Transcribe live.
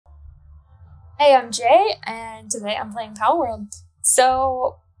Hey, I'm Jay, and today I'm playing Pal World.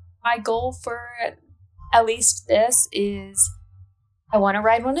 So, my goal for at least this is I want to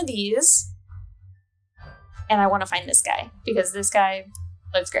ride one of these, and I want to find this guy, because this guy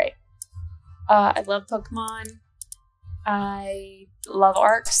looks great. I love Pokemon. I love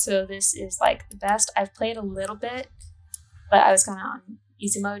Arc, so this is like the best. I've played a little bit, but I was kind of on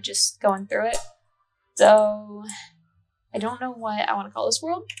easy mode, just going through it. So, I don't know what I want to call this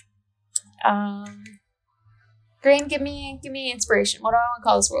world. Green, give me inspiration. What do I want to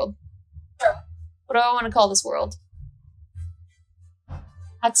call this world? What do I want to call this world?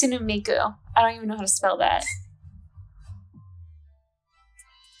 Hatsune Miku. I don't even know how to spell that.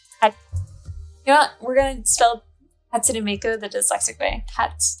 You know what? We're gonna spell Hatsune Miku the dyslexic way.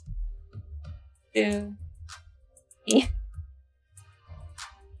 Hatsune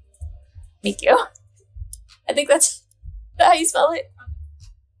Miku. I think that's how you spell it.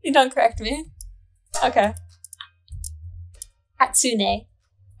 You don't correct me. Okay. Hatsune.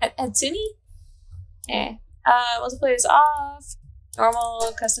 Hatsune? Okay. Multiplayer is off.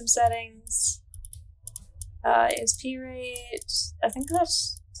 Normal custom settings. ASP rate. I think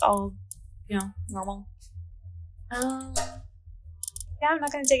that's all, normal. Yeah, I'm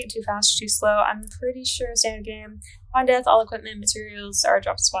not gonna take it too fast, too slow. I'm pretty sure standard game. On death, all equipment, materials are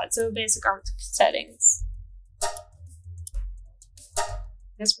drop spot. So basic armor settings.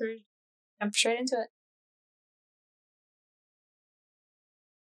 Guess we're jump straight into it.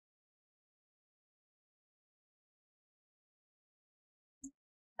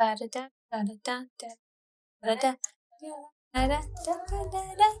 Yeah,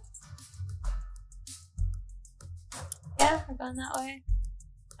 we're going that way.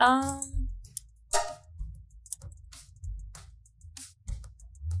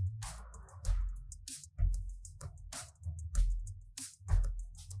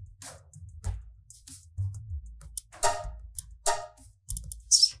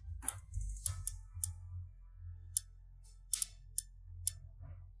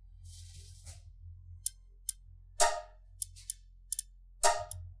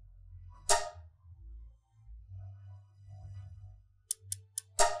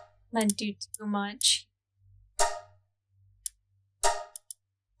 I'm gonna do too much.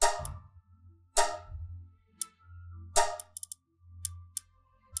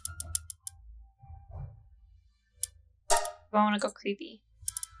 I want to go creepy.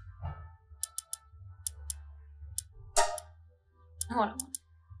 I want to.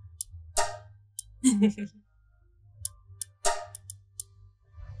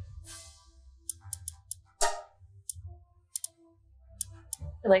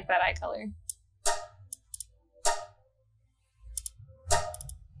 I like that eye color.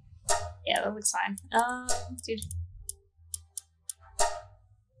 Yeah, that looks fine. Dude.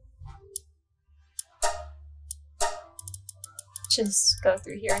 Just go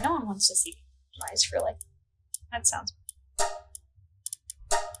through here. No one wants to see eyes for like. That sounds.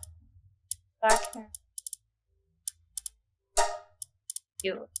 Black hair.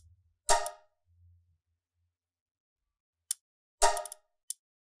 You.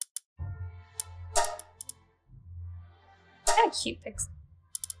 Got a cute pixel.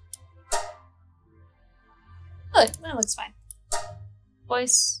 Look, that looks fine.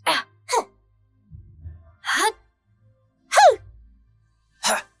 Voice. Okay,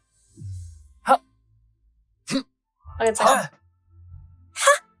 it's like.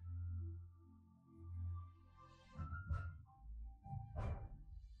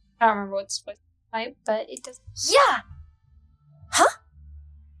 I don't remember what's voice type, but it does. Yeah. Huh?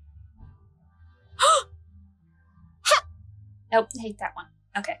 Nope, hate that one.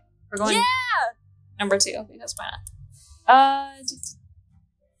 Okay, we're going. Yeah. Number 2 because why not?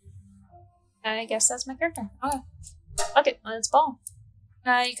 I guess that's my character. Okay, okay, let's ball.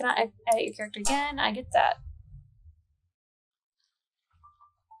 You cannot edit your character again. I get that.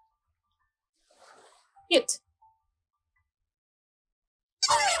 Cute.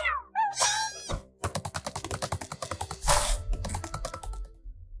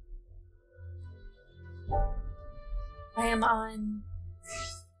 I am on.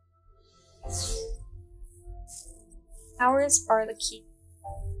 Powers are the key.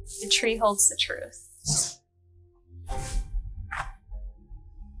 The tree holds the truth.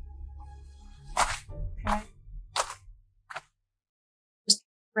 Okay. Just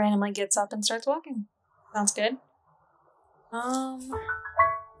randomly gets up and starts walking. Sounds good. So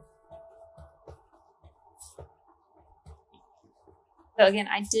again,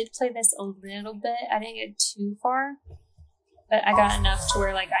 I did play this a little bit. I didn't get too far, but I got enough to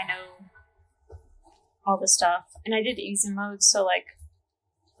where like I know all the stuff. And I did easy mode, so like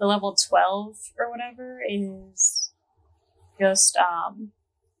the level 12 or whatever is just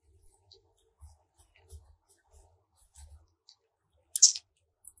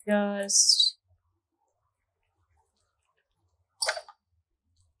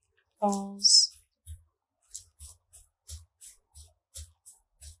falls.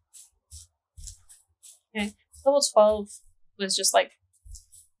 Okay, level 12 was just like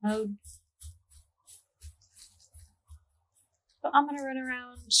mode. So I'm gonna run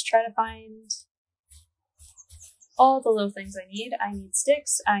around, just try to find all the little things I need. I need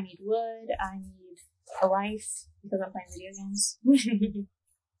sticks, I need wood, I need a life, because I'm playing video games.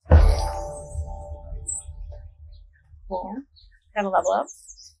 Cool. Gotta level up.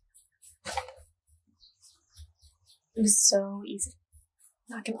 It was so easy.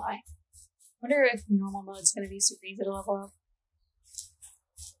 Not gonna lie. Wonder if normal mode's gonna be super easy to level up.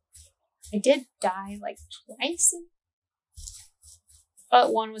 I did die like twice,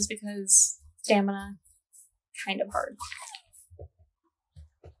 but one was because stamina, kind of hard.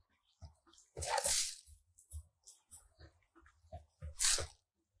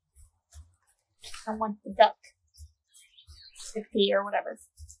 I want the duck. 50 or whatever.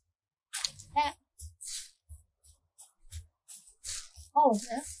 That. All of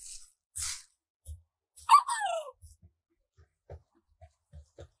this.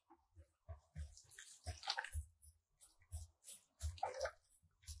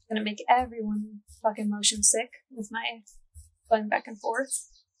 Gonna make everyone fucking motion sick with my going back and forth.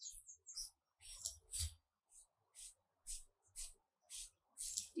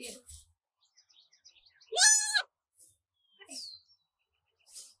 Yeah.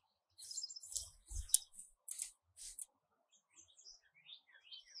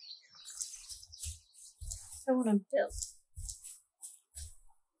 I want to build.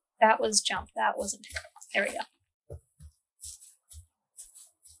 That was jump. That wasn't. There we go.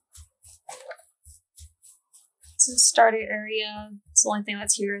 It's a starter area. It's the only thing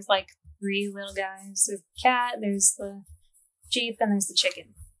that's here is like 3 little guys. There's the cat, there's the Jeep, and there's the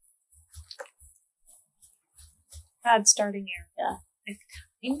chicken. Bad starting area. I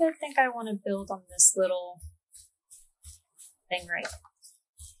kind of think I want to build on this little thing right.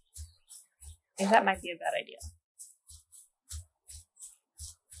 I think that might be a bad idea.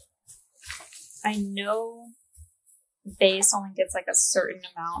 I know base only gets like a certain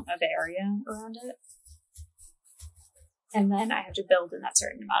amount of area around it. And then I have to build in that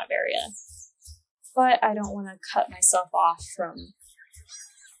certain amount of area. But I don't want to cut myself off from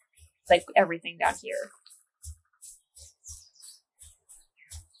like everything down here.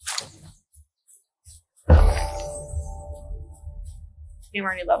 I'm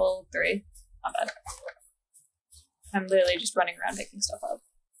already level 3. Not bad. I'm literally just running around picking stuff up.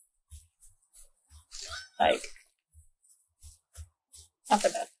 Like, not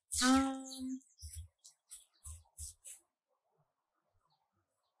that bad.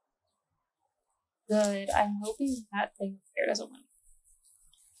 Good. I'm hoping that thing there doesn't win.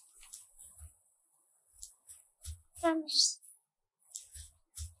 I'm just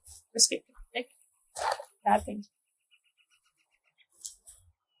escaping. Like, bad things.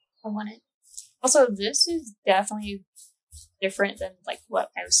 I want it. Also, this is definitely different than like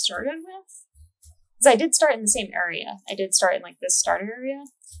what I started with. Because I did start in the same area. I did start in like this starter area.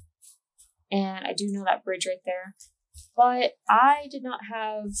 And I do know that bridge right there. But I did not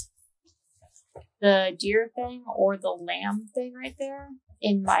have the deer thing or the lamb thing right there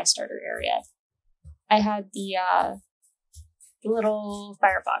in my starter area. I had the little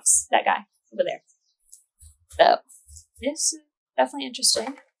firefox, that guy over there. So this is definitely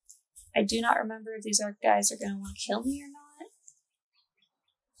interesting. I do not remember if these guys are going to want to kill me or not.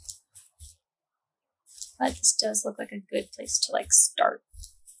 But this does look like a good place to like start.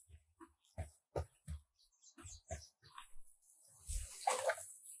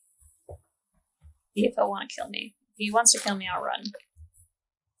 See if he'll want to kill me. If he wants to kill me, I'll run.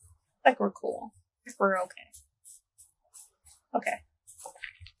 Like we're cool. If we're okay. Okay.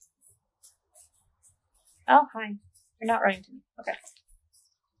 Oh, hi. You're not running to me. Okay.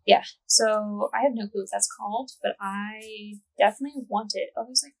 Yeah, so I have no clue what that's called, but I definitely want it. Oh,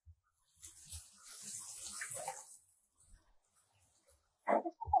 there's like...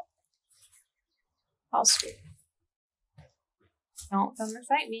 I'll sweet. Don't come and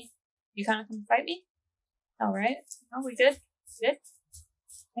fight me. You kind of come fight me? All right. Oh, we good? Good?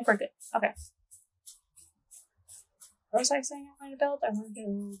 I think we're good. Okay. What was I saying I wanted to build? I want to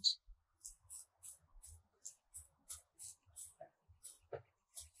build...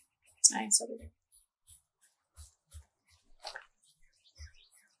 Nice over there.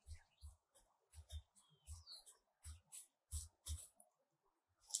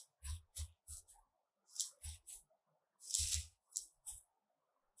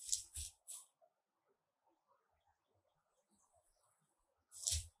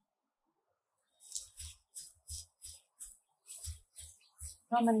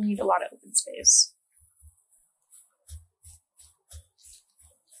 I'm gonna need a lot of open space.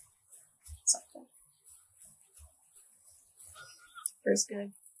 Something. First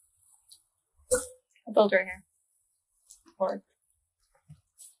good. I'll build right here. Or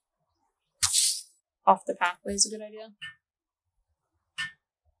off the pathway is a good idea.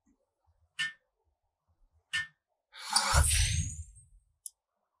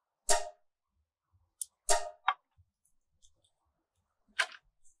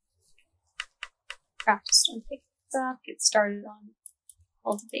 Practice don't pick this up, get started on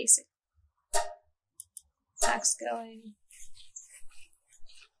all the basic attacks going.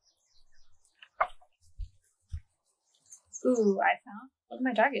 Ooh, I found one of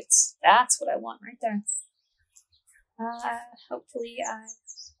my targets. That's what I want right there. Hopefully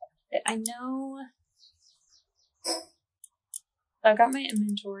I know. I got my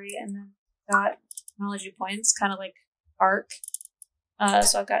inventory and then got technology points, kind of like arc.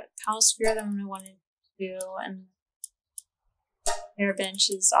 So I've got Pal Sphere that I'm going to want to do, and Air Bench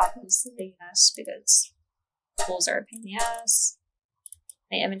is obviously yes, because tools are a pain in the ass.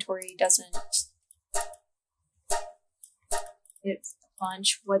 My inventory doesn't. It's a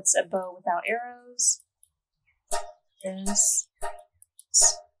bunch. What's a bow without arrows? This.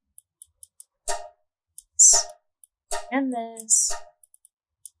 And this.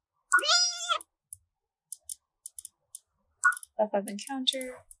 Stuff I've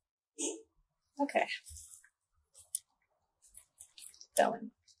encountered. Okay.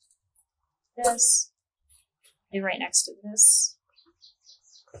 Going. This. Be right next to this.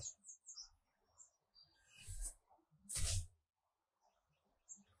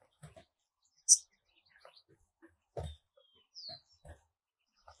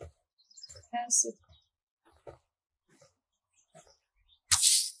 Yes.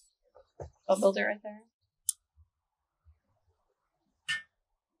 I'll build it right there.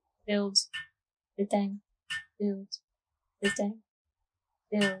 Build. The thing. Build. The thing.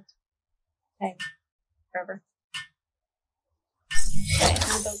 Build. Thing. Forever. Okay, I'm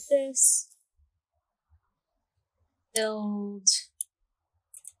gonna build this. Build.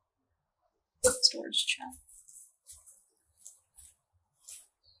 Storage chest.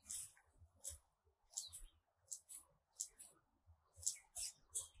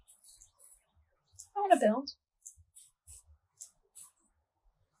 I want to build.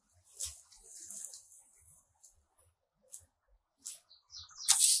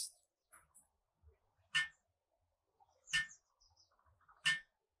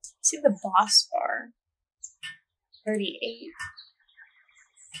 See the boss bar. 38.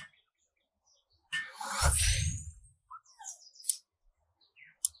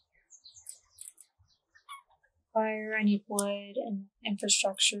 Fire, I need wood and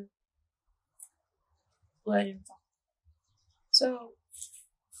infrastructure. Wood and fire. So,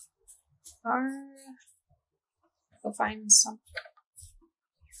 go find something.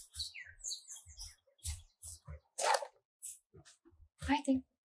 I think.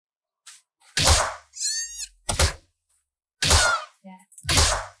 Yeah.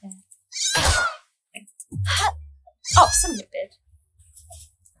 Okay. Oh, son of a bitch.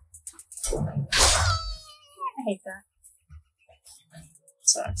 I hate that.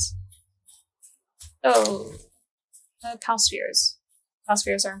 Sucks. Oh, Pal Spheres. Pal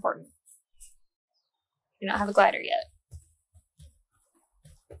Spheres are important. Do not have a glider yet.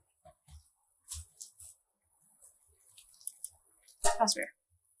 Pal Sphere.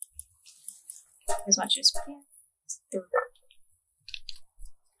 As much as we can.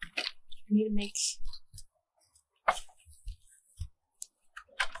 I need to make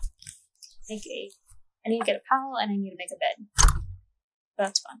I need to get a pal and I need to make a bed.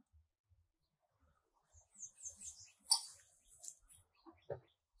 That's fun.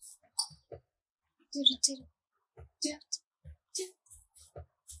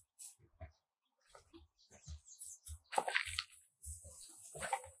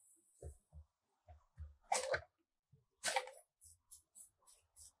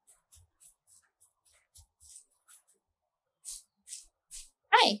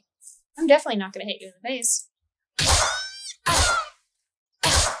 Hi. I'm definitely not going to hit you in the face.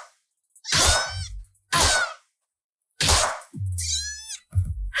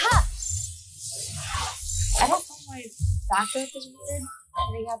 I don't know why backup is weird. I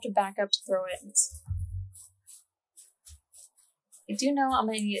think you have to back up to throw it. I do know I'm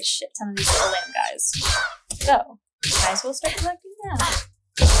going to need a shit ton of these little lamb guys. So, might as well start collecting them.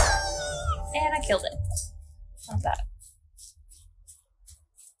 And I killed it. How's that?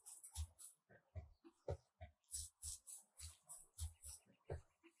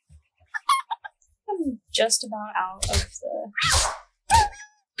 I'm just about out of the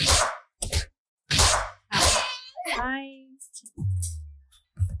Hi.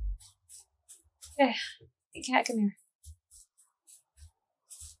 Okay. Hey, cat, come here.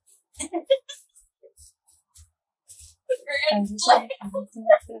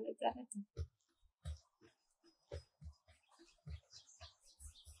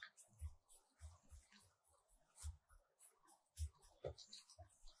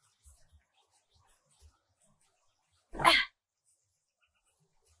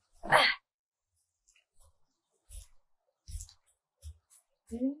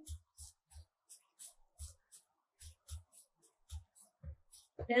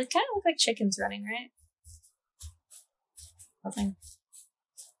 They kind of look like chickens running, right? Nothing.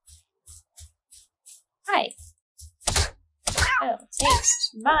 Hi. Oh,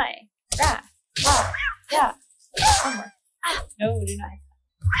 taste my graph. Wow. Yeah. One more. No, do not.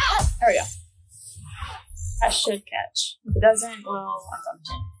 There we go. That should catch. If it doesn't, well, I'm dumped.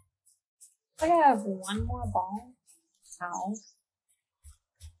 I have one more ball. Ow.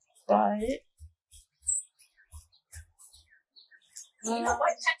 But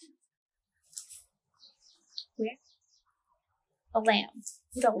where? A lamb.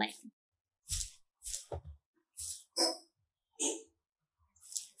 Need a lamb.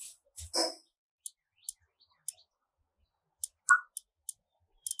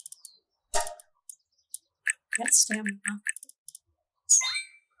 That's stamina.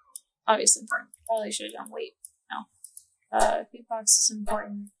 Obviously important. Probably should have done weight. No. Beatbox is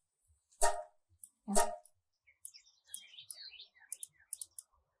important. Yeah.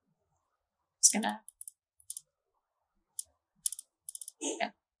 Just gonna.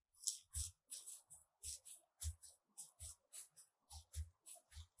 Yeah.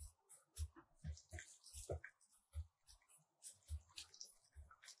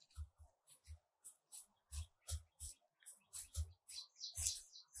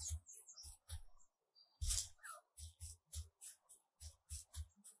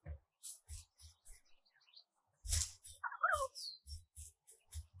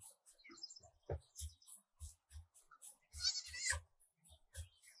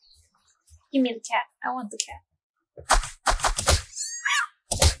 Give me the cat. I want the cat.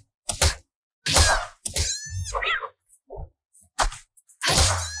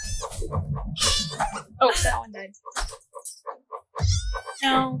 Oh, that one died.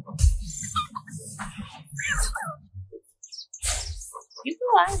 No. You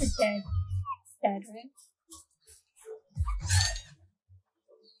alive or dead? Dead, right?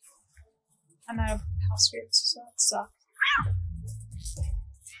 I'm out of house spirits, so that sucks.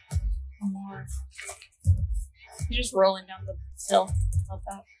 One more. You're just rolling down the hill. Love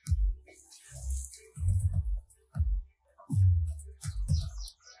that.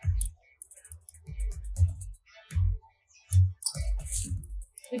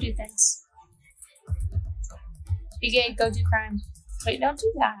 Go do things. Be gay, go do crime. Wait, don't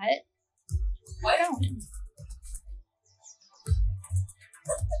do that. Why don't?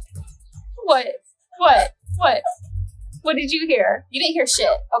 What? What? What? What did you hear? You didn't hear shit,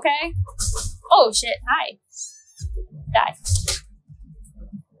 okay? Oh shit, hi. Die.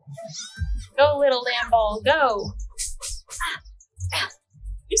 Go, little lamb ball, go.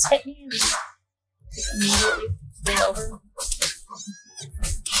 You just hit me and immediately fall over.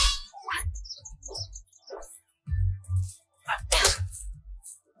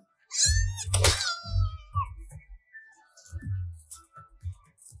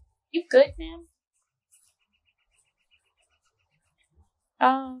 You good, man?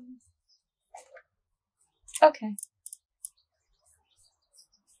 Okay.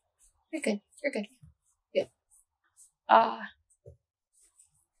 You're good. You're good. Good.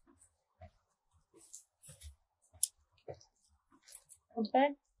 Build a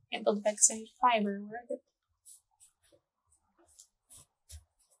bed? Can't build a bed because I need fiber. Where is it?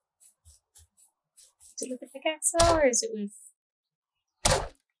 Is it with the pickaxe though, or is it with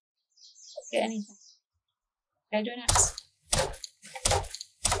anything? Can I do an axe?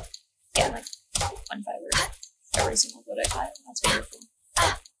 Yeah, like one fiber. Every single wood I got. That's wonderful.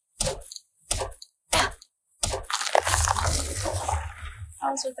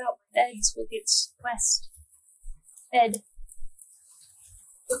 House without beds will get west. Bed.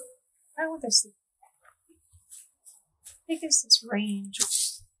 I want this. I think there's this range.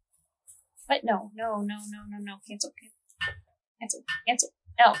 But no. Cancel.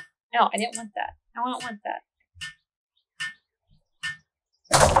 No, I didn't want that. I don't want that.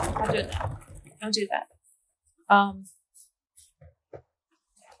 I'll do that. Don't do that.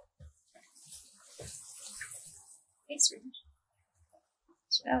 Face range.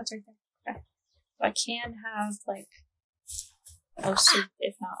 Oh, it's right there. Okay. So I can have like most of,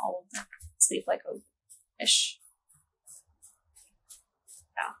 if not all of them, sleep like a fish.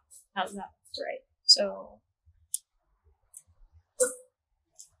 How's that? That's right. So.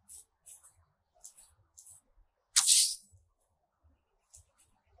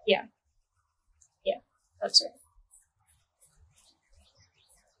 Yeah. Yeah, that's right.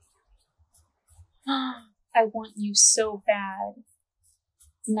 I want you so bad.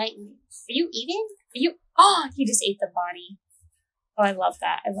 Nightly. Are you eating? Are you? Oh, he just ate the body. Oh, I love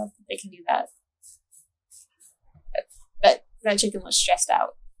that. I love that they can do that. But that chicken was stressed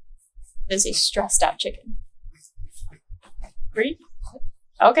out. It is a stressed out chicken. Really?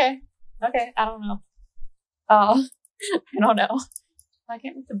 Okay. Okay. I don't know. Oh, I don't know. I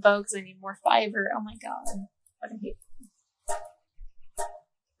can't make the bow because I need more fiber. Oh my god. I fucking hate it.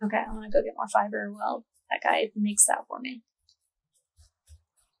 Okay, I'm gonna go get more fiber while that guy makes that for me.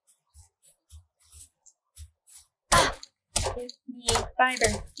 Give me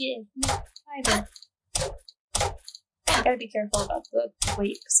fiber. Give me fiber. I gotta be careful about the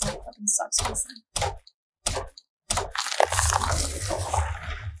weight because it fucking sucks this thing.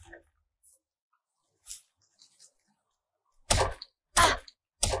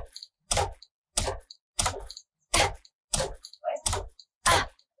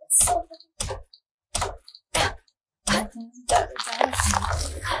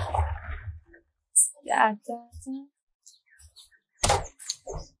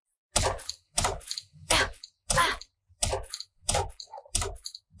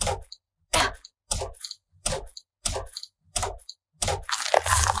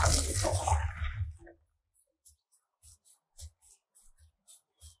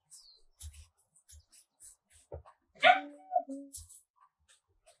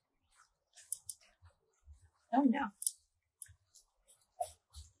 Oh no.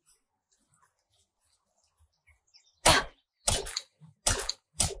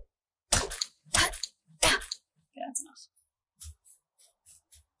 Yeah, that's enough.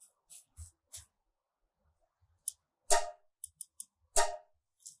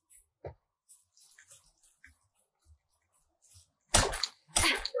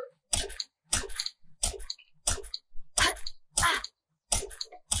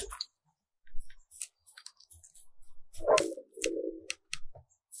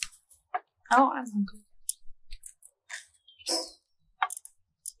 Oh, I'm hungry.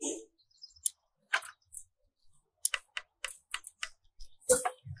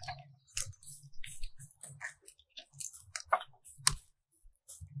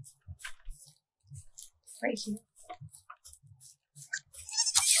 Right here.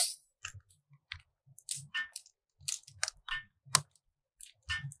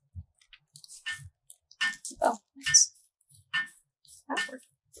 Oh, nice. That worked.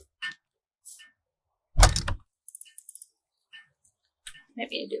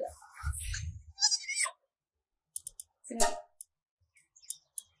 Maybe I do that. Good.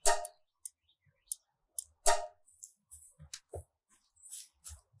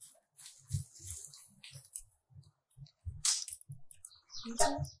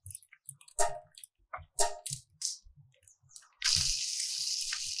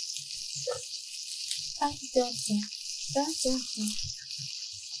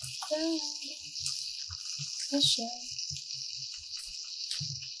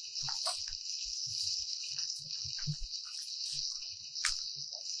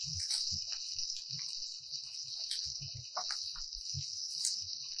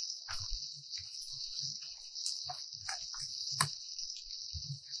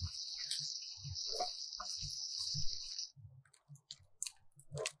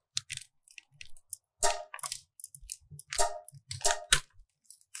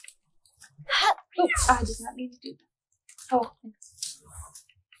 Oh, I did not mean to do that. Oh, thanks.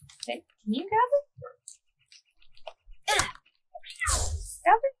 Okay, can you grab it?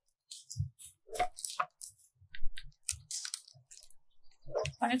 Grab it?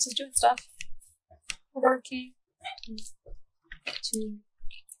 Science is doing stuff. We're working. 2.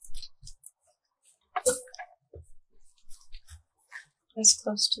 Just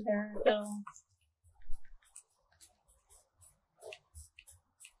close to their little.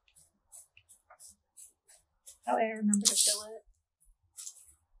 That way I remember to fill it.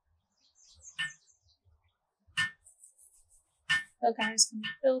 The guy's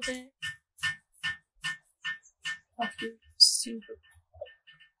gonna build it. Fuck you, super.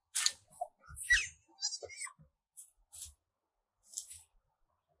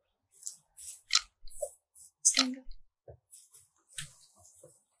 Single.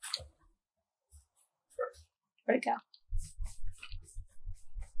 Where'd it go?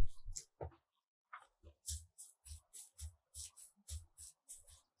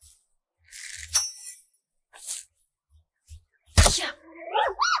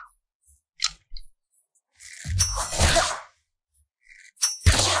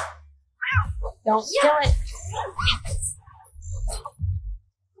 Don't kill it.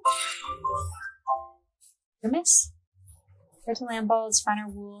 You miss. Turtle land balls, finer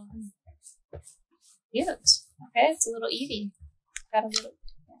wool. Cute. Okay, it's a little Eevee. Got a little.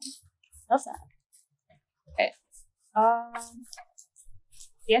 Love that. Okay.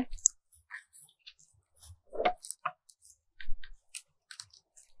 Yeah.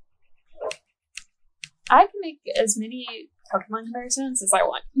 I can make as many Pokemon comparisons as I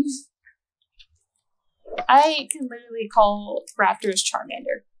want. I can literally call Raptors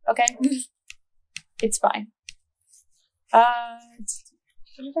Charmander. Okay? It's fine. What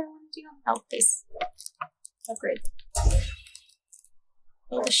did I want to do? Oh, this. Upgrade.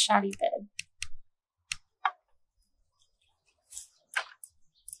 Build a shoddy bed.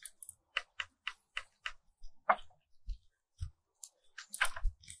 I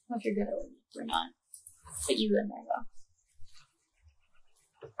don't know if you're good at it or not. Put you in there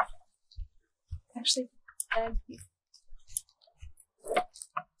though. Actually, I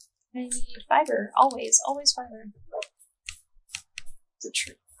need fiber. Always fiber. It's a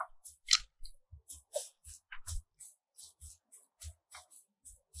truth.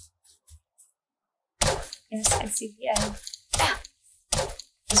 Yes, I see the egg.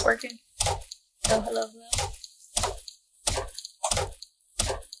 It's working. Oh, hello.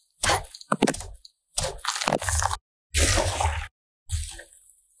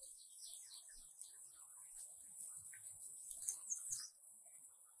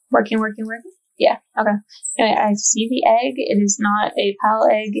 Working. Yeah, okay. Anyway, I see the egg. It is not a pal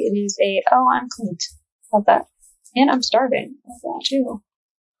egg. It is a, oh, I'm cleaned. Love that. And I'm starving. Love that too.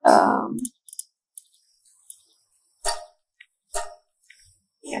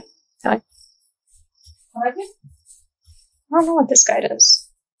 Yeah. I don't know what this guy does.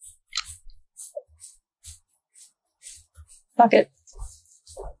 Fuck it.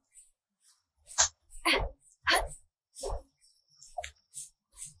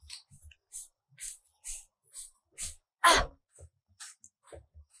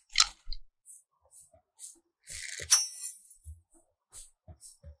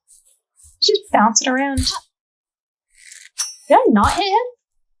 Just bouncing around. Did I not hit him?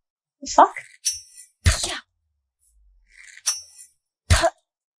 The fuck?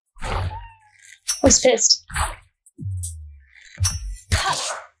 I was pissed.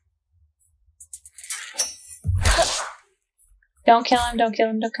 Don't kill him.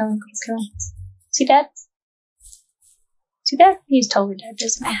 Is he dead? He's totally dead,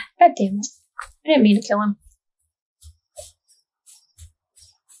 isn't he? God damn it. I didn't mean to kill him.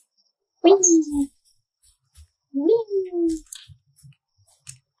 Whee!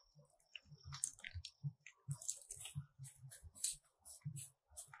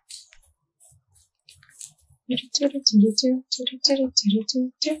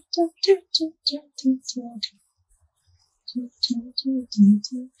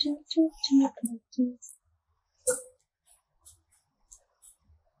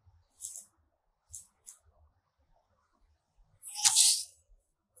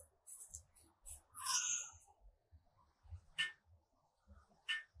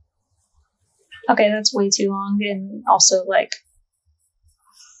 Okay, that's way too long, and also, like,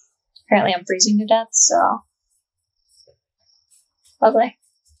 apparently I'm freezing to death, so. Lovely.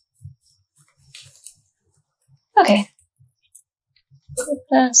 Okay. Build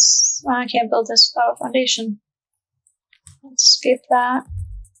this. I can't build this without a foundation. Let's skip that.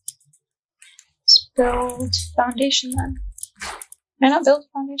 Let's build foundation then. Can I not build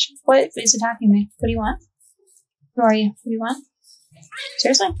foundation? What is attacking me? What do you want? Who are you? What do you want?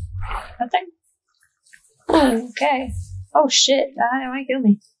 Seriously? Nothing? Oh, okay. Oh shit, that might kill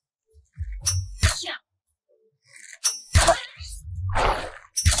me.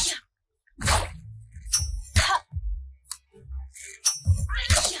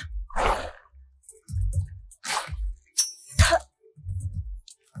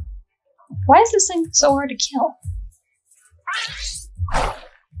 Why is this thing so hard to kill?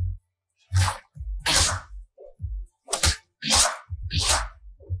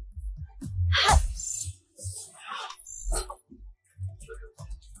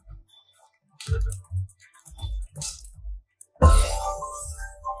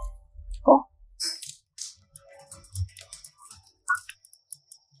 Cool.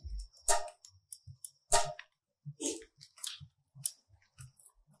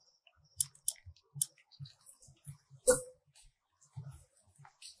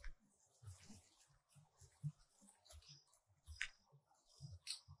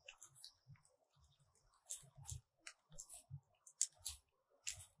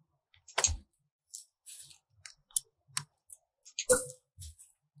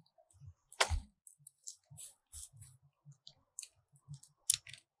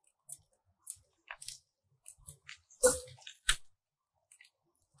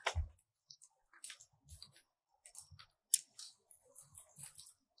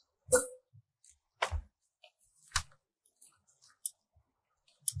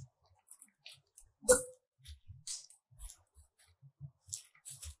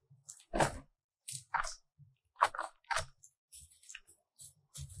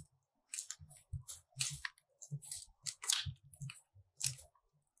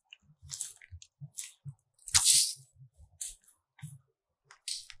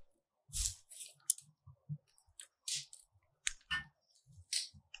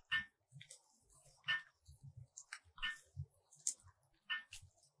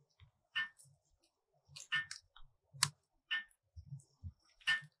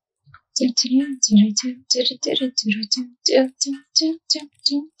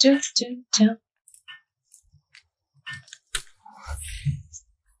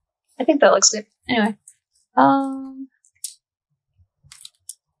 I think that looks good. Anyway,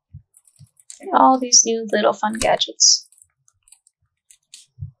 all these new little fun gadgets.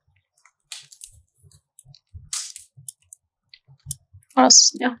 What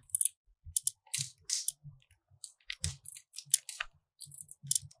else is new?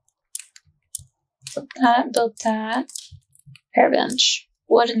 Built that. Hair bench.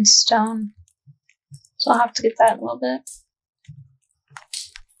 Wood and stone. So I'll have to get that in a little bit.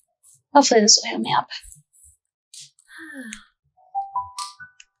 Hopefully this will heal me up.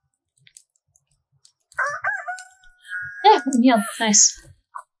 Yeah, I'm healed. Nice.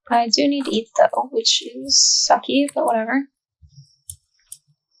 I do need to eat though, which is sucky, but whatever.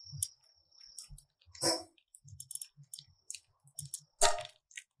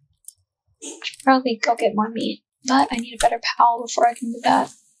 Should probably go get more meat, but I need a better pal before I can do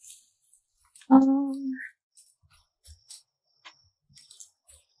that.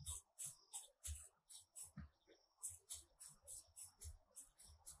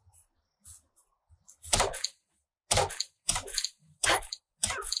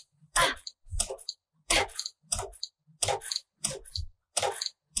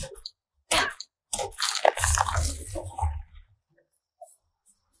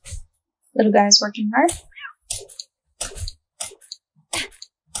 Little guy's working hard.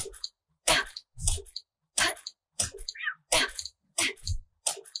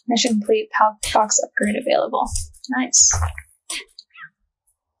 Mission complete, pal box upgrade available. Nice.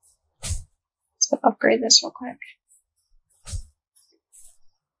 Let's upgrade this real quick.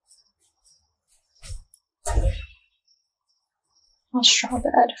 I'll straw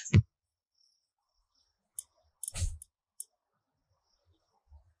bed.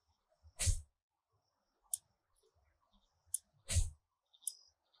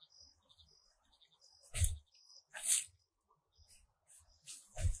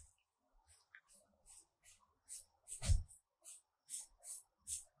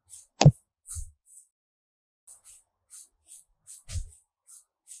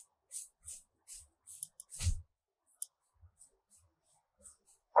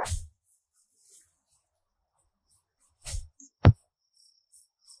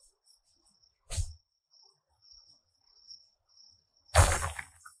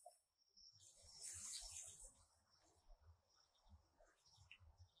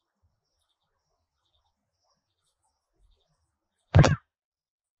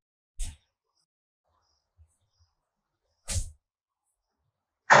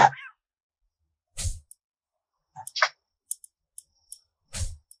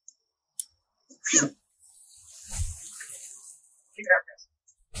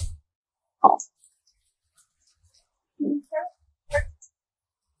 Oh.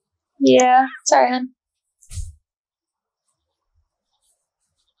 Yeah, sorry, hon.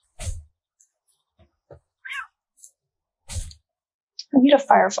 I need a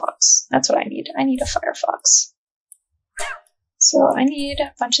Firefox. That's what I need. I need a Firefox. So I need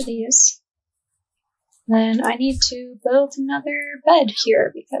a bunch of these. Then I need to build another bed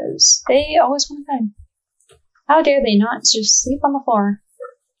here because they always want a bed. How dare they not just sleep on the floor?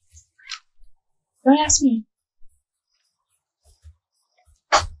 Don't ask me.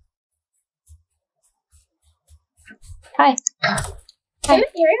 Hi. Hi. Can I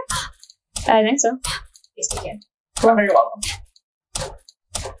hear you? I think so. Yes, you can. Well, you're welcome.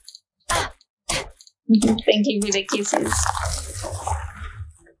 Thank you for the kisses.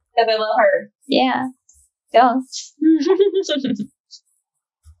 Because I love her. Yeah. Go. There's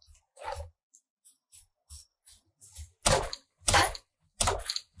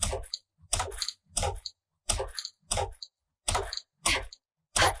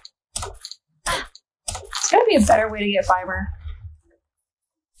gotta be a better way to get fiber.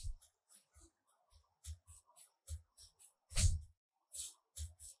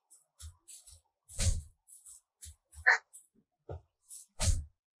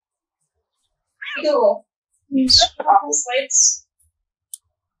 Google. Office lights.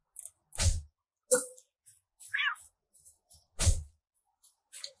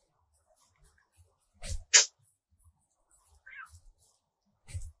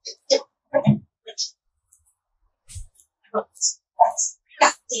 That's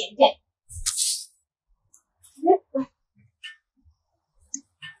goddamn it.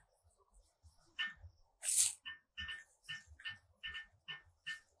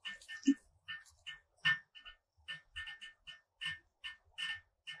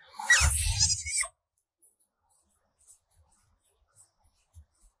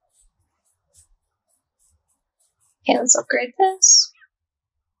 Okay, let's upgrade this.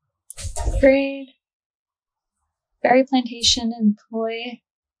 Upgrade. Berry plantation, employ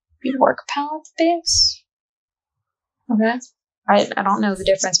work pal at the base. Okay. I don't know the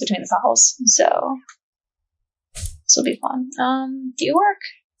difference between the pals, so this will be fun. Do you work?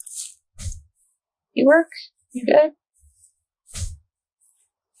 You work? You good?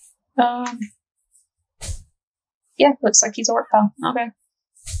 Yeah, looks like he's a work pal. Okay.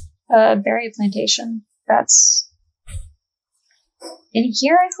 Berry plantation. That's in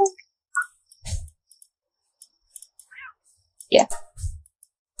here, I think? Yeah.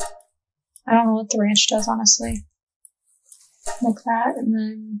 I don't know what the ranch does, honestly. Like that, and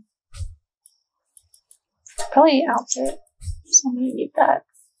then probably outfit. So I'm gonna need that.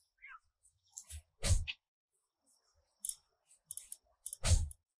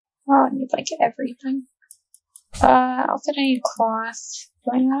 Oh, I need like everything. Outfit, I need cloth.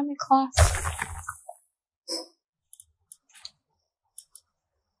 Do I know how to make cloth?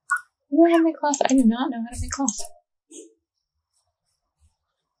 Do I know how to make cloth? I do not know how to make cloth.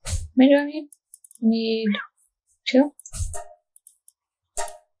 How many do I need? I need 2.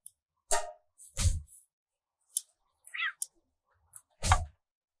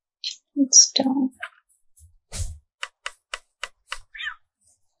 Stone.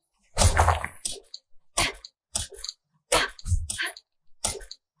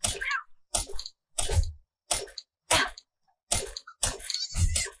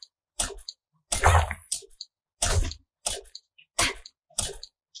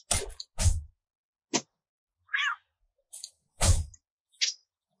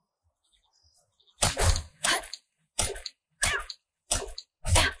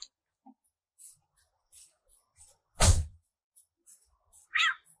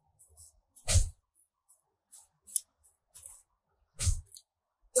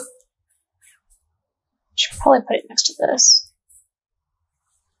 Should probably put it next to this.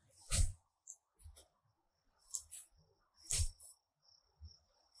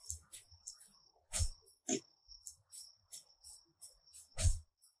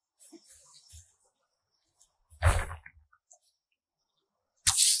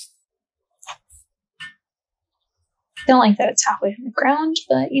 Don't like that it's halfway from the ground,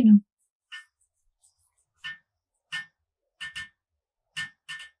 but you know.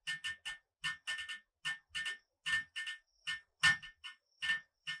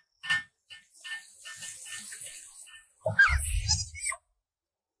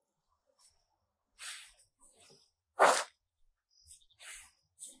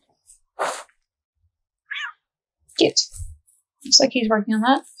 Cute. Looks like he's working on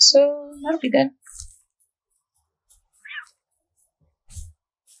that, so that'll be good.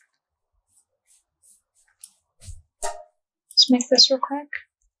 Let's make this real quick.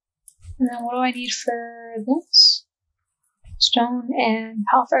 And then what do I need for this? Stone and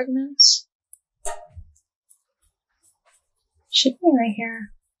pal fragments. Should be right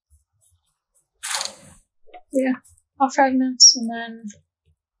here. Yeah, pal fragments, and then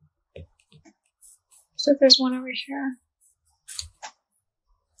so there's one over here.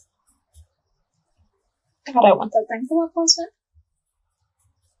 God, I want that thing. What was it?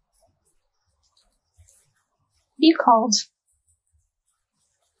 What are you called?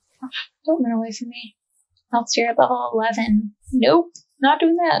 Don't run away from me. Else you're at level 11. Nope, not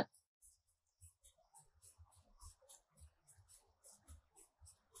doing that.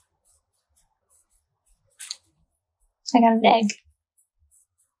 I got an egg.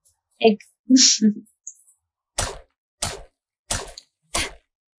 Egg.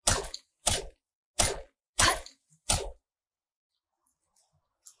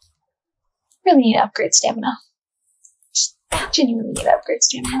 Really need to upgrade stamina. Genuinely need to upgrade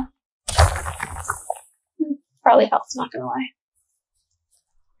stamina. Probably health, not gonna lie.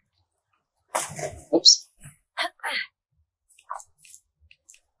 Oops.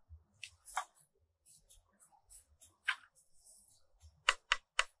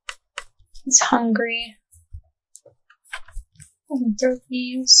 He's hungry. I can throw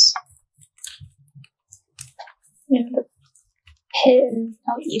these in the pit and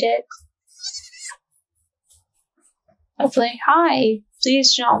I'll eat it. Hopefully, hi!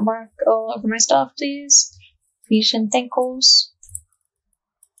 Please do not mark all over my stuff, please. Fish and thankfuls.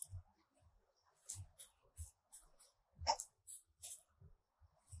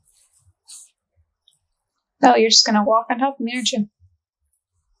 Oh, you're just gonna walk on top of me, aren't you?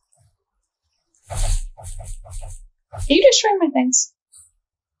 Are you destroying my things?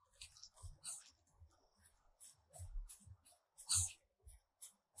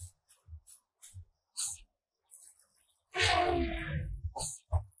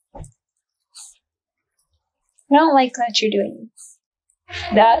 I don't like that you're doing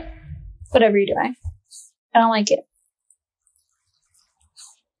that. Whatever you're doing. I don't like it.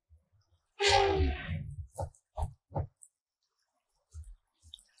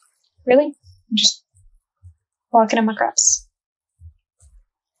 Really? I'm just walking on my crops.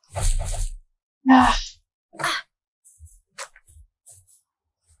 Ah.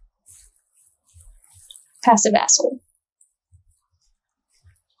 Passive asshole.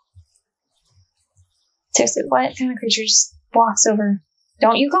 Seriously, what kind of creature just walks over?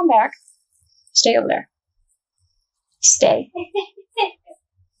 Don't you come back. Stay over there. Stay.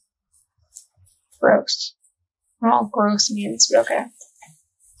 Gross. Well, gross means, but okay.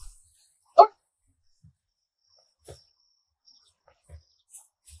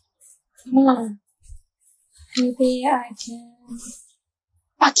 Maybe I can...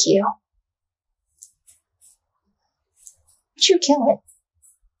 Fuck you. Would you kill it?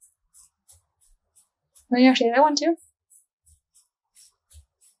 Will you actually do that one too?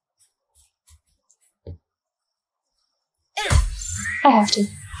 I have to.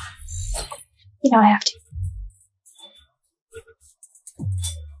 You know I have to.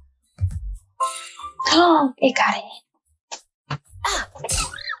 Oh, it got it.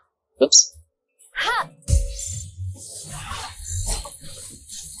 Oops.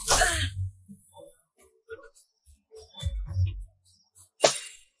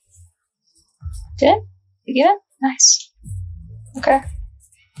 Did it? You get it? Nice. Okay.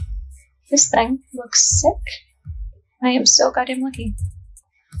 This thing looks sick. I am so goddamn lucky.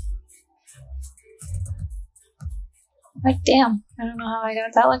 Like, damn. I don't know how I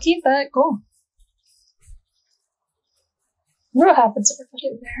got that lucky, but cool. What happens if I put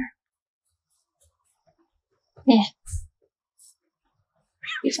it there? Eh.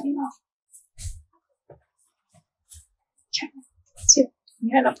 Be funny though. Okay. Let's see. I'm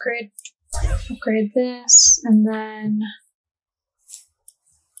gonna upgrade. Upgrade this, and then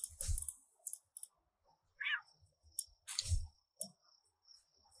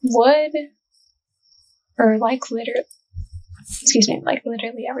wood, or like literally, excuse me, like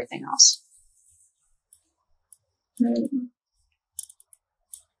literally everything else.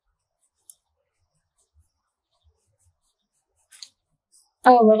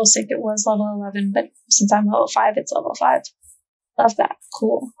 Oh, level 6, it was level 11, but since I'm level 5, it's level 5. Love that.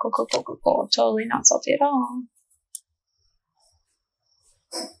 Cool. Cool, cool, cool, cool, cool. Totally not salty at all.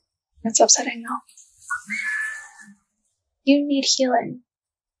 That's upsetting though. You need healing.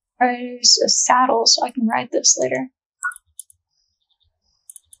 There's a saddle so I can ride this later.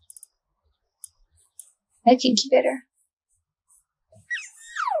 Incubator.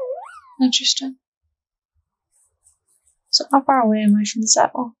 Interesting. So how far away am I from the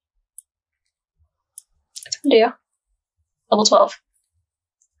saddle? Do. Level 12.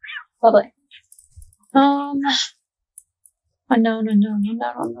 Lovely. Unknown.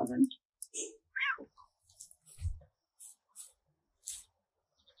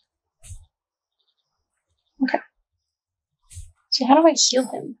 Okay. So how do I heal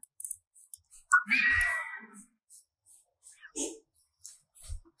him?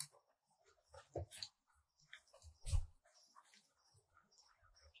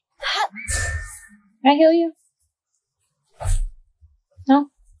 Can I heal you?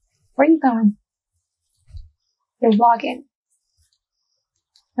 No? Where are you going? You're logging.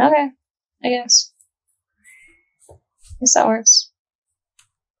 Okay. I guess. Guess that works.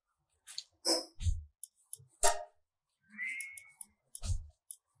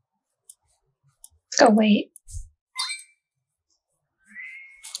 Let's go wait.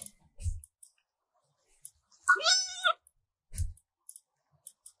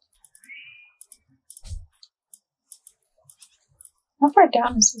 How far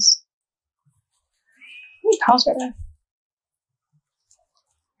down is this? How many cows are there?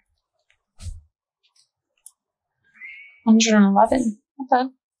 111. Not bad.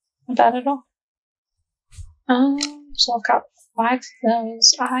 Not bad at all. So I've got 5 of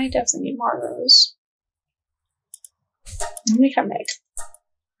those. I definitely need more of those. How many can I make?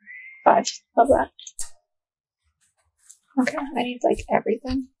 5. Love that. Okay, I need like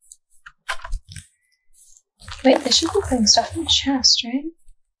everything. Wait, they should be putting stuff in the chest, right?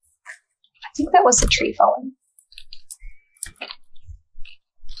 I think that was the tree falling.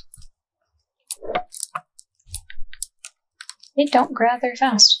 They don't grow very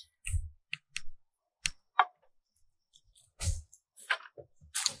fast.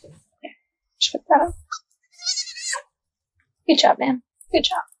 Okay, just put that up. Good job, man. Good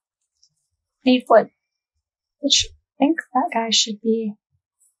job. Need wood. Which I think that guy should be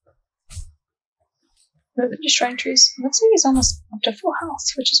destroying trees. Looks like he's almost up to full health,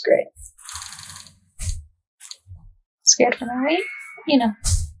 which is great. Scared for my weight? You know,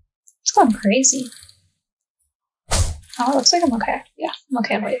 it's going crazy. Oh, it looks like I'm okay. Yeah, I'm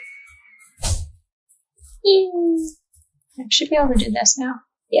okay on weight. I should be able to do this now.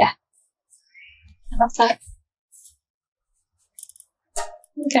 Yeah. I love that.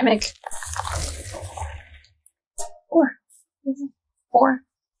 What can I make? 4. 4.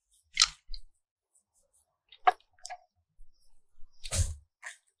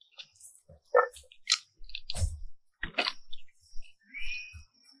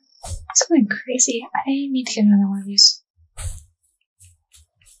 It's going crazy. I need to get another one of these.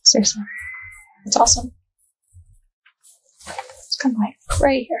 Seriously. It's awesome. It's kind of like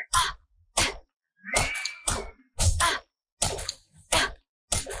right here.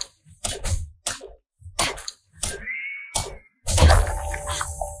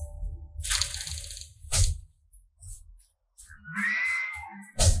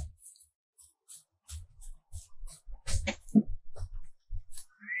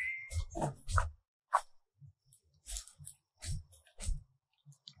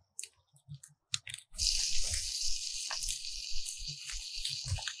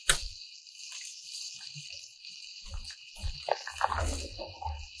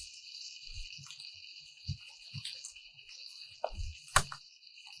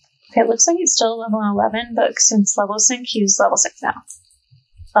 Okay, it looks like he's still level 11, but since level sync, he's level 6 now.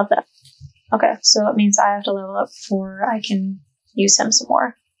 Love that. Okay, so it means I have to level up before I can use him some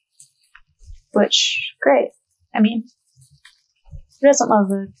more. Which, great. I mean, who doesn't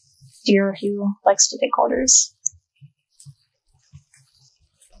love a deer who likes to take orders?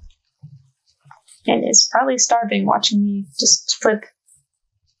 And is probably starving watching me just flip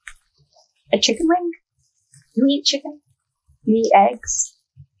a chicken wing. You eat chicken? You eat eggs?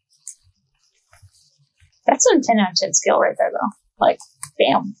 That's a 10 out of 10 skill right there, though. Like,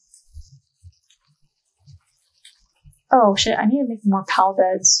 bam. Oh, shit, I need to make more pal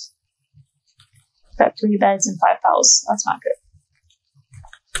beds. Got 3 beds and 5 pals. That's not good.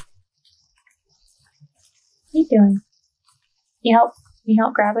 What are you doing? You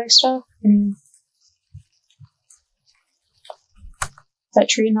help grab their stuff? Is that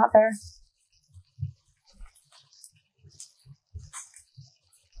tree not there?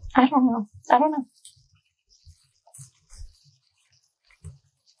 I don't know.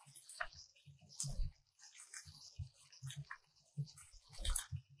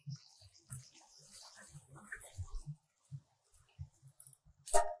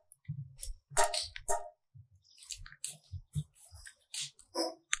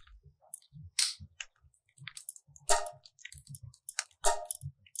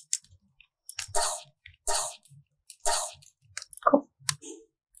 Cool.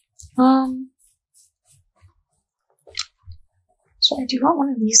 So I do want one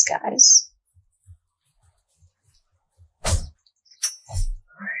of these guys.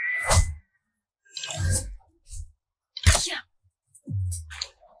 Yeah.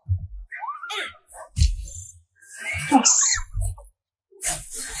 Nice.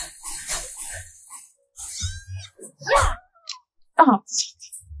 Oh.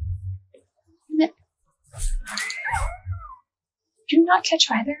 Do not catch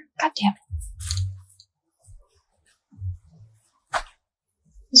either. God damn it.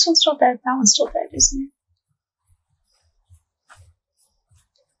 This one's still dead. That one's still dead, isn't it?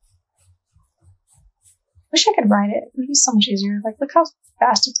 Wish I could ride it. It would be so much easier. Like, look how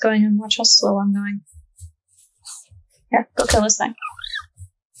fast it's going and watch how slow I'm going. Here, go kill this thing.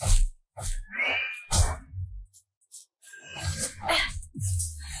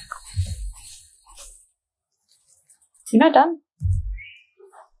 You're not done?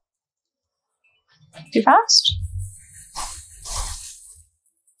 Too fast?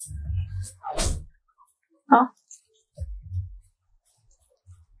 Huh?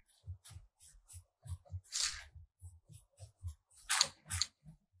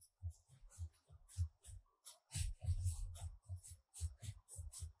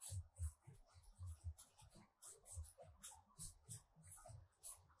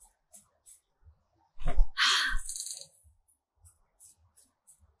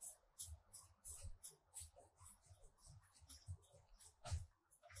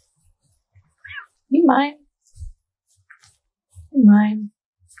 You mine. You mine.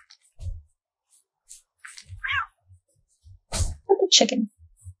 Look at the chicken.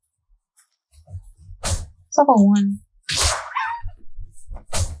 It's level 1.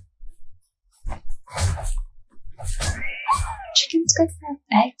 Chicken's good for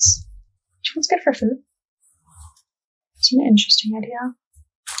eggs. Chicken's good for food. It's an interesting idea.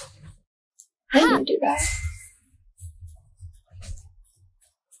 I need to do that.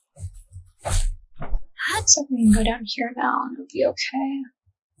 So we can go down here now and it'll be okay.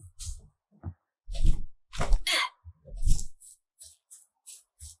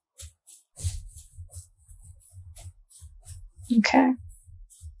 Okay.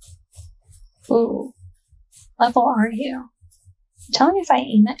 Ooh. Level are you? Tell me if I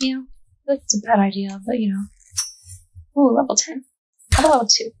aim at you. That's a bad idea, but you know. Ooh, level 10. How about level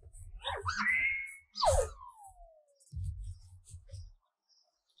 2?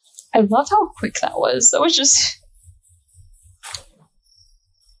 I love how quick that was. That was just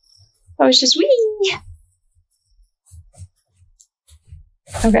wee!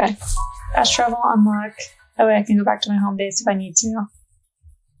 Okay. Fast travel unlock. That way I can go back to my home base if I need to.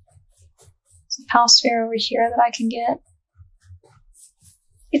 Some pal sphere over here that I can get.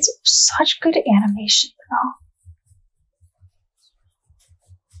 It's such good animation, though.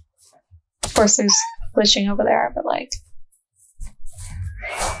 Of course, there's glitching over there, but like.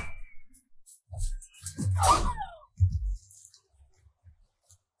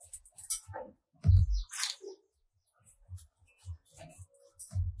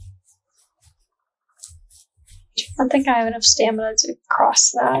 I don't think I have enough stamina to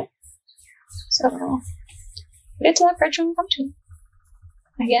cross that. So, we'll get to that bridge when we come to it,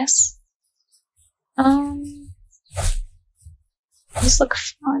 I guess. These look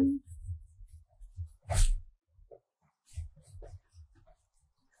fun.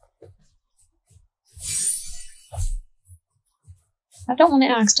 I don't want to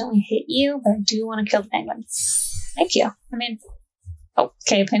accidentally hit you, but I do want to kill the penguin. Thank you. I mean,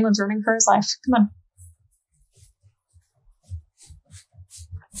 okay, penguin's running for his life. Come on.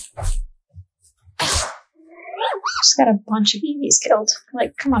 Just got a bunch of EVs killed.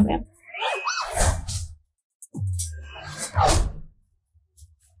 Like, come on, man.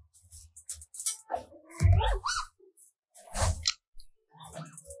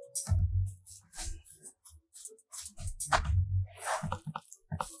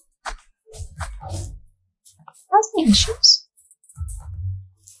 How's the issues?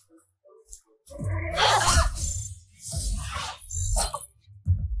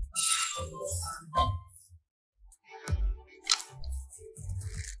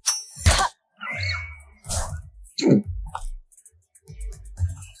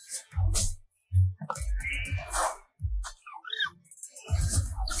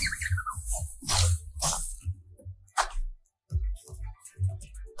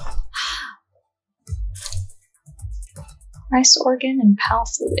 Rice organ and pal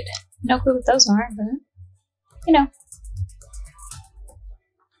fluid. No clue what those are, but you know.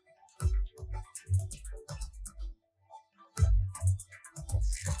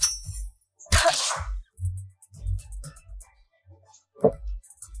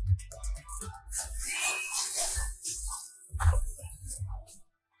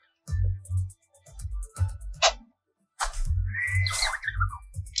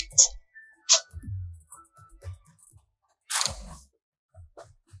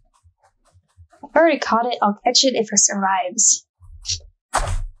 I've already caught it. I'll catch it if it survives.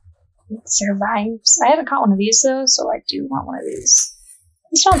 It survives. I haven't caught one of these though, so I do want one of these. I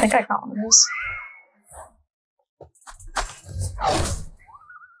just don't think I caught one of those.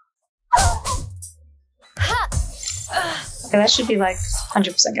 Okay, that should be like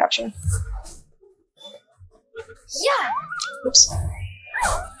 100% capture. Yeah. Oops.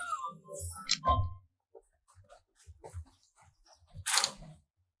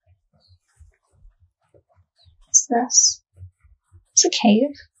 What's this? It's a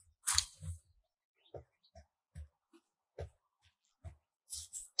cave.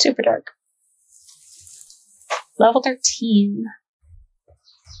 Super dark. Level 13.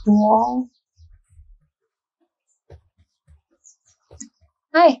 Wall.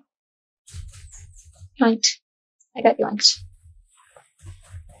 Hi. Yoinked. I got yoinked.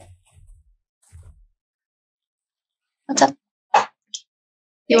 What's up?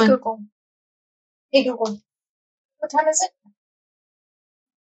 Hey Yoink. Google. Hey Google. What time is it?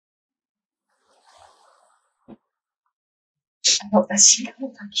 I hope that's you.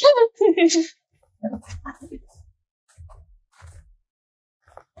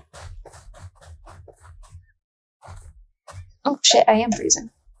 Oh shit, I am freezing.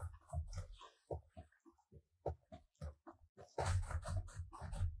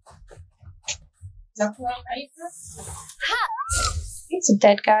 Is that the one right? It's a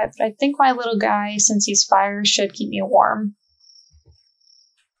dead guy, but I think my little guy, since he's fire, should keep me warm.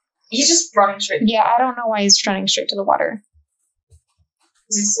 He's just running straight. Yeah, I don't know why he's running straight to the water.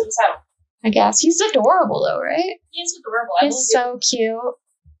 He's suicidal. I guess. He's adorable though, right? He's adorable. He's so cute.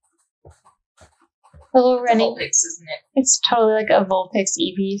 A little running. Vulpix, isn't it? It's totally like a Vulpix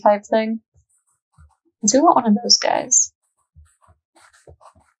Eevee type thing. So we want one of those guys.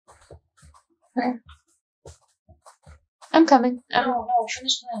 Okay. I'm coming. No,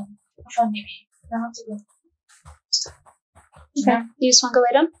 finish playing. Have fun, maybe. I have to go. Okay. You just want to go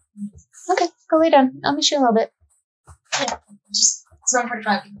lay down? Okay, go lay down. I'll miss you a little bit. Yeah, just 7:45. You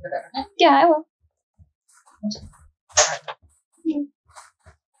can go there, okay? Yeah, I will.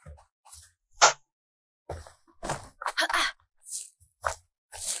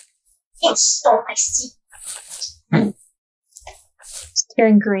 You stole my seat.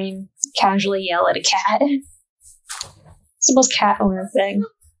 Hearing Green casually yell at a cat. It's the most cat owner thing.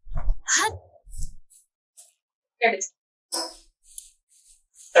 There it is.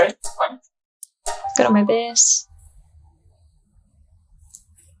 Sorry, one. Go to my base.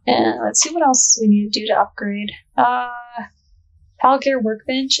 And let's see what else we need to do to upgrade. Palgear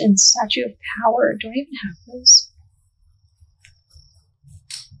Workbench and Statue of Power. Do I even have those?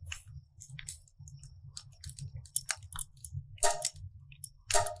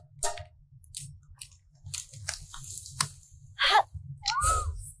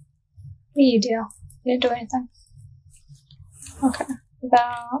 What do you do? You didn't do anything. Okay.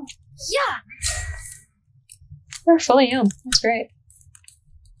 About... Yeah. We're fully healed. That's great.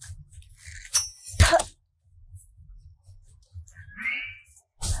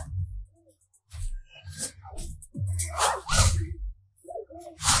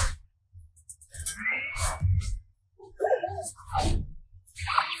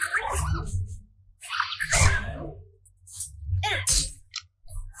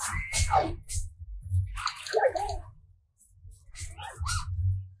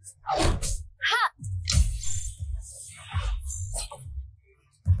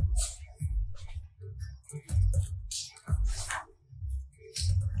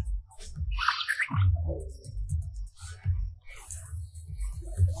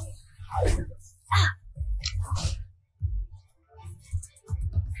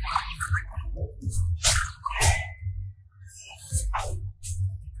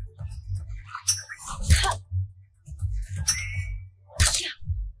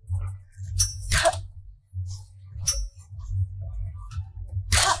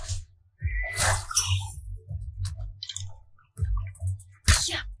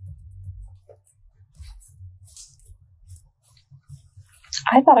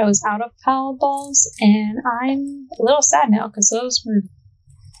 I thought I was out of Power Balls, and I'm a little sad now because those were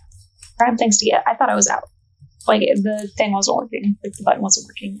prime things to get. I thought I was out. Like, the thing wasn't working. Like, the button wasn't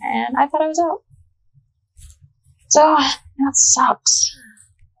working, and I thought I was out. So, that sucks.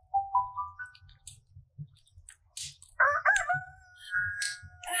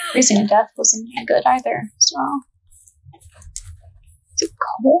 Freezing to death wasn't good either, so. Is it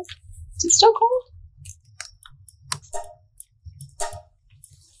cold? Is it still cold?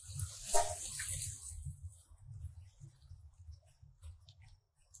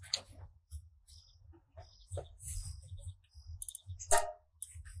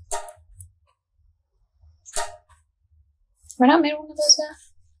 Have I not made one of those yet?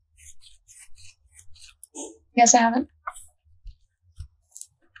 Yes, I haven't.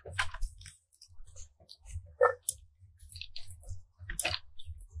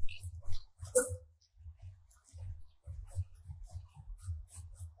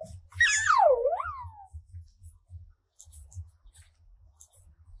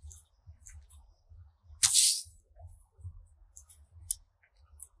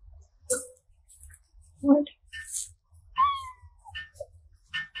 What?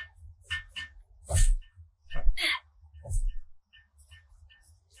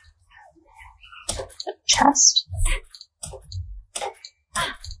 Chest.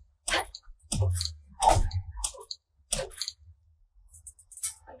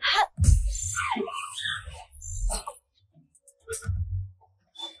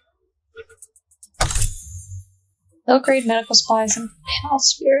 Low-grade medical supplies and panel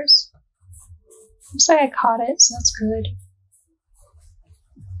spheres. Looks like I caught it, so that's good.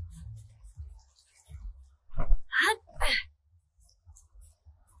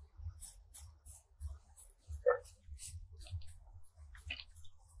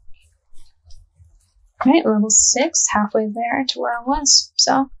 Alright, level 6, halfway there to where I was,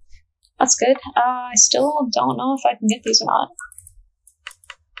 so that's good. I still don't know if I can get these or not.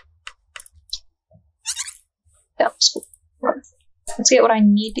 Yeah, let's get what I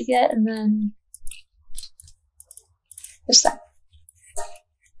need to get, and then just that.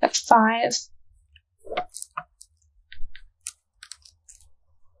 Got 5.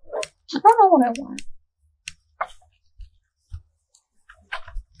 I don't know what I want.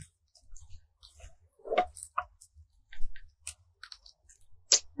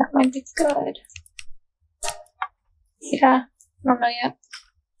 That might be good. Yeah, I don't know yet.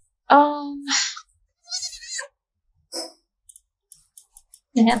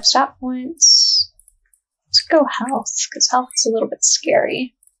 Yeah, stop points. Let's go health, because health is a little bit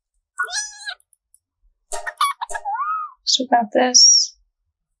scary. So we got this.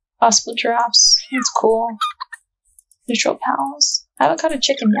 Possible drops. That's cool. Neutral pals. I haven't caught a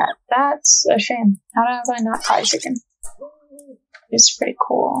chicken yet. That's a shame. How have I not caught a chicken? It's pretty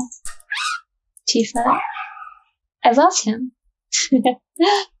cool. Tifa. I love him.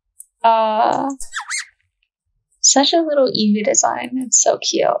 Such a little Eevee design. It's so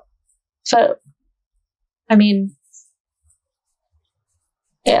cute. But, I mean,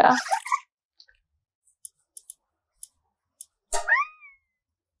 yeah.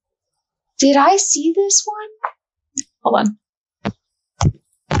 Did I see this one? Hold on.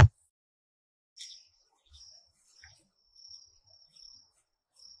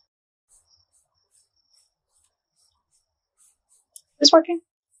 Is this working?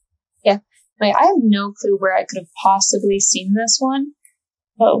 Yeah. Like, I have no clue where I could have possibly seen this one.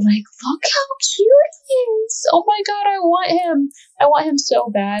 But, like, look how cute he is. Oh my god, I want him. I want him so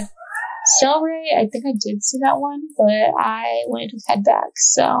bad. Celery, I think I did see that one, but I wanted to head back,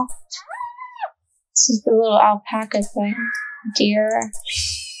 so. This is the little alpaca thing. Deer.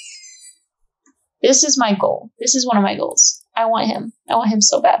 This is my goal. This is one of my goals. I want him. I want him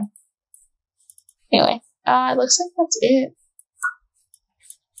so bad. Anyway, it looks like that's it.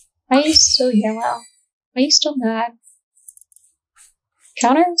 Why are you still yellow? Why are you still mad?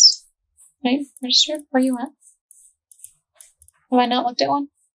 Counters? Right? Register? Where you at? Have I not looked at one?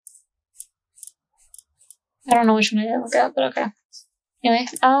 I don't know which one I didn't look at, but okay. Anyway,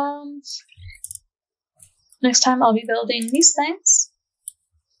 next time I'll be building these things.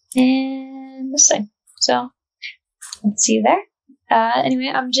 And this thing. So, let's see you there.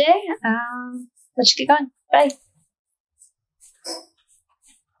 Anyway, I'm Jay. Let's get going. Bye.